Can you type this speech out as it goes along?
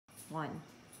one.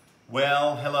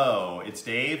 Well, hello, it's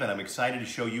Dave, and I'm excited to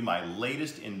show you my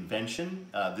latest invention.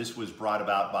 This was brought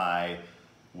about by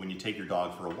when you take your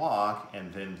dog for a walk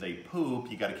and then they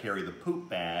poop, you got to carry the poop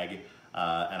bag.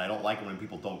 And I don't like it when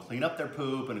people don't clean up their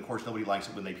poop, and of course nobody likes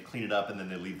it when they clean it up and then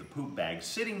they leave the poop bag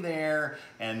sitting there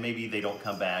and maybe they don't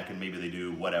come back and maybe they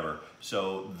do, whatever.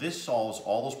 So this solves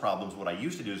all those problems. What I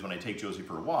used to do is when I take Josie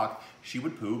for a walk, she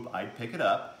would poop, I'd pick it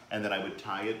up, and then I would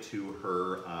tie it to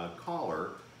her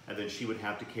collar, and then she would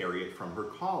have to carry it from her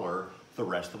collar the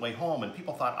rest of the way home. And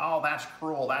people thought, oh, that's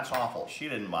cruel, that's awful. She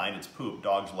didn't mind, it's poop.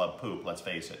 Dogs love poop, let's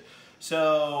face it.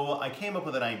 So I came up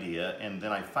with an idea, and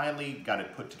then I finally got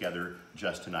it put together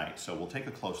just tonight. So we'll take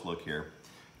a close look here.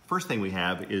 First thing we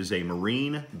have is a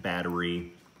marine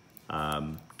battery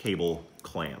cable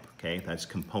clamp, okay? That's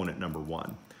component number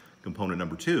one. Component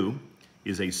number two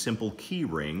is a simple key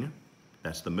ring.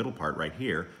 That's the middle part right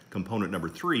here. Component number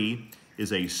three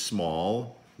is a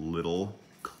small little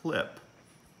clip,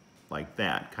 like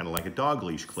that, kind of like a dog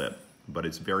leash clip, but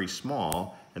it's very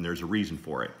small, and there's a reason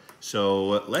for it.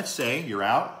 So let's say you're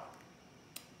out.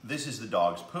 This is the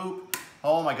dog's poop.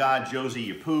 Oh my God, Josie,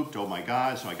 you pooped. Oh my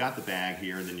God. So I got the bag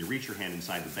here, and then you reach your hand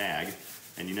inside the bag,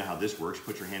 and you know how this works.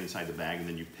 Put your hand inside the bag, and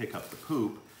then you pick up the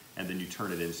poop, and then you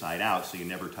turn it inside out so you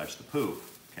never touch the poop,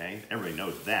 okay? Everybody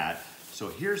knows that. So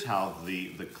here's how the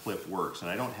clip works,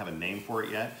 and I don't have a name for it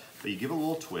yet, but you give it a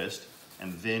little twist,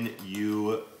 and then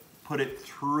you put it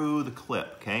through the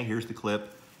clip, okay? Here's the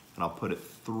clip, and I'll put it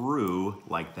through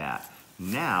like that.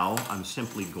 Now I'm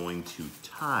simply going to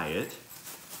tie it,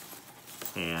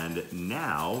 and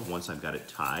now once I've got it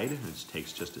tied, this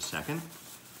takes just a second,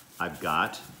 I've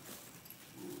got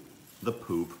the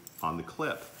poop on the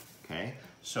clip, okay?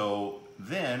 So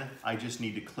then I just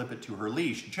need to clip it to her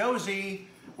leash. Josie,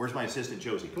 where's my assistant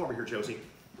Josie? Come over here, Josie.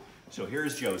 So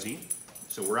here's Josie.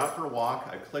 So we're out for a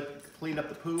walk, I cleaned up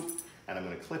the poop, and I'm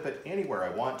gonna clip it anywhere I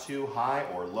want to, high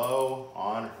or low,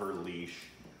 on her leash.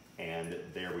 And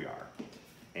there we are.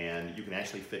 And you can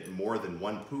actually fit more than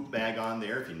one poop bag on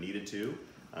there if you needed to,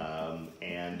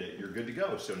 and you're good to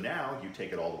go. So now you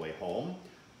take it all the way home,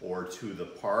 or to the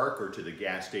park, or to the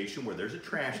gas station where there's a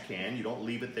trash can. You don't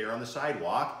leave it there on the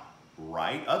sidewalk,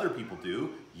 right? Other people do.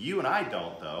 You and I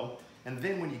don't, though. And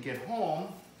then when you get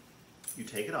home, you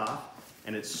take it off,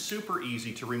 and it's super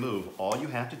easy to remove. All you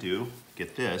have to do,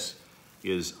 get this,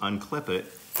 is unclip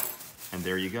it, and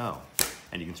there you go.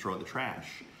 And you can throw it in the trash.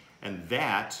 And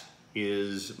that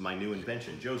is my new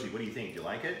invention. Josie, what do you think? Do you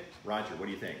like it? Roger, what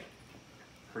do you think?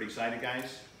 Pretty excited,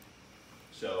 guys?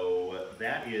 So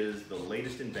that is the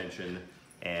latest invention,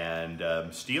 and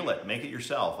steal it, make it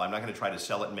yourself. I'm not gonna try to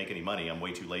sell it and make any money. I'm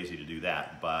way too lazy to do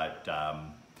that, but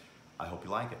I hope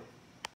you like it.